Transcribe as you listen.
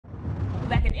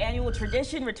back. An annual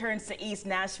tradition returns to East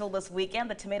Nashville this weekend.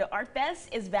 The Tomato Art Fest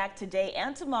is back today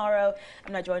and tomorrow.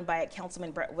 I'm now joined by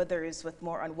Councilman Brett Withers with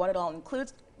more on what it all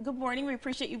includes. Good morning. We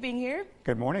appreciate you being here.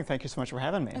 Good morning. Thank you so much for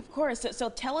having me. Of course. So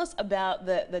tell us about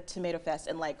the Tomato Fest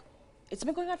and it's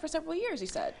been going on for several years, you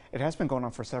said. It has been going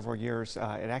on for several years.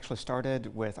 It actually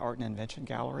started with Art and Invention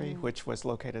Gallery, which was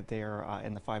located there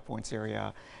in the Five Points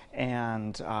area,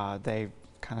 and they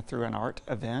kind of threw an art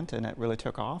event, and it really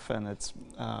took off, and it's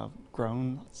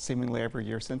grown seemingly every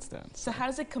year since then. So how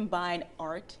does it combine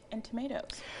art and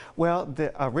tomatoes? Well,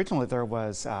 originally there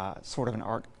was sort of an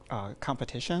art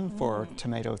competition for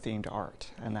tomato-themed art,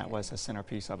 and that was a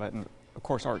centerpiece of it. And of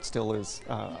course, art still is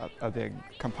a big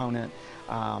component.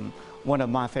 One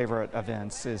of my favorite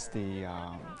events is the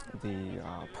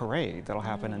parade that'll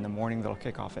happen in the morning. That'll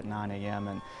kick off at 9 a.m.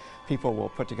 and people will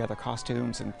put together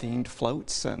costumes and themed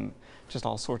floats and just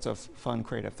all sorts of fun,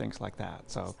 creative things like that.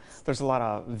 So there's a lot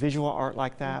of visual art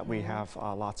like that. We have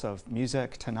lots of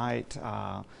music tonight.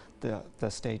 The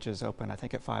stage is open, I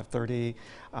think, at 5:30.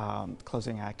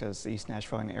 Closing act is East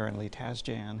Nashville and Aaron Lee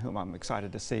Tazjan, whom I'm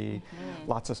excited to see.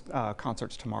 Lots of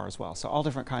concerts tomorrow as well. So all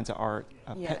different kinds of art.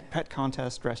 Pet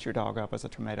contest, dress your dog up as a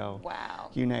tomato. Wow.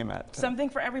 You name it. Something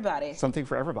for everybody. Something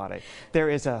for everybody. There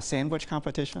is a sandwich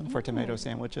competition for tomato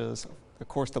sandwiches. Of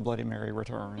course, the Bloody Mary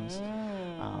returns.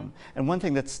 And one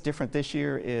thing that's different this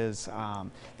year is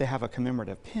they have a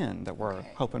commemorative pin that we're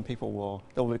hoping that will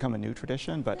become a new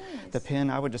tradition. But the pin,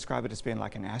 I would describe it as being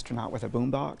like an astronaut with a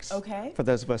boombox. Okay. For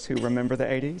those of us who remember the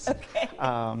 80s.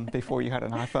 Okay. Before you had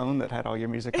an iPhone that had all your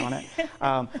music on it.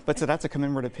 But so that's a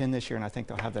commemorative pin this year, and I think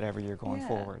they'll have that every year going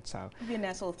forward. So it'd be a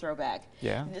nice little throwback.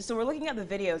 Yeah. So we're looking at the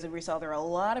videos, and we saw there are a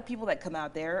lot of people that come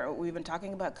out there. We've been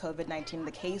talking about COVID-19,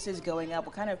 the cases going up.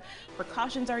 What kind of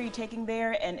precautions are you taking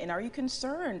there, and are you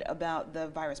concerned about the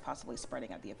virus possibly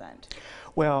spreading at the event?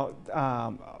 Well,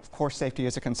 of course, safety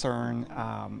is a concern.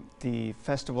 The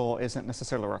festival isn't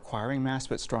necessarily requiring masks,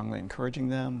 but strongly encouraging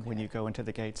them. When you go into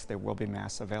the gates, there will be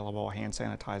masks available, hand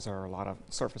sanitizer, a lot of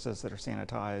surfaces that are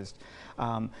sanitized.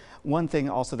 One thing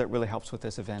also that really helps with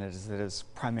this event is that it's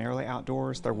primarily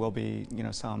outdoors. There will be,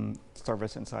 some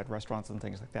service inside restaurants and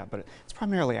things like that, but it's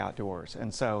primarily outdoors,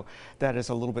 and so that is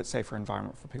a little bit safer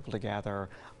environment for people to gather.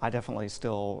 I definitely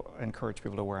still encourage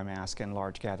people to wear a mask in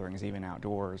large gatherings, even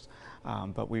outdoors,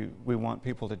 but we want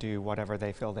people to do whatever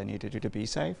they feel they need to do to be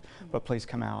safe, but please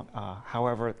come out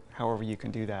however you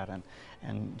can do that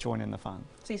and join in the fun.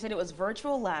 So you said it was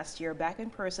virtual last year, back in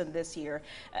person this year,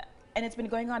 and it's been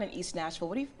going on in East Nashville.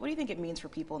 What do you think it means for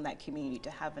people in that community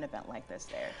to have an event like this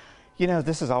there?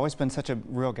 This has always been such a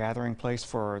real gathering place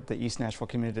for the East Nashville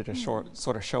community to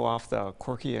sort of show off the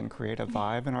quirky and creative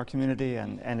vibe in our community,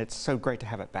 and it's so great to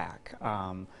have it back.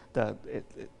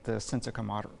 The sense of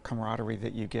camaraderie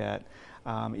that you get,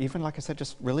 even like I said,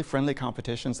 just really friendly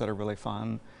competitions that are really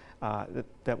fun.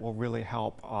 That will really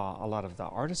help a lot of the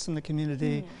artists in the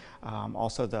community,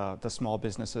 also the small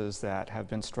businesses that have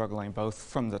been struggling both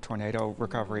from the tornado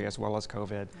recovery as well as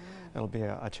COVID. It'll be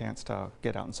a chance to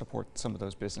get out and support some of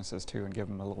those businesses too and give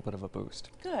them a little bit of a boost.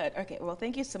 Good. Okay. Well,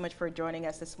 thank you so much for joining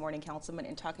us this morning, Councilman,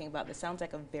 and talking about this. Sounds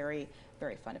like a very,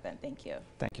 very fun event. Thank you.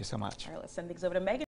 Thank you so much. All right, let's send things over to Megan.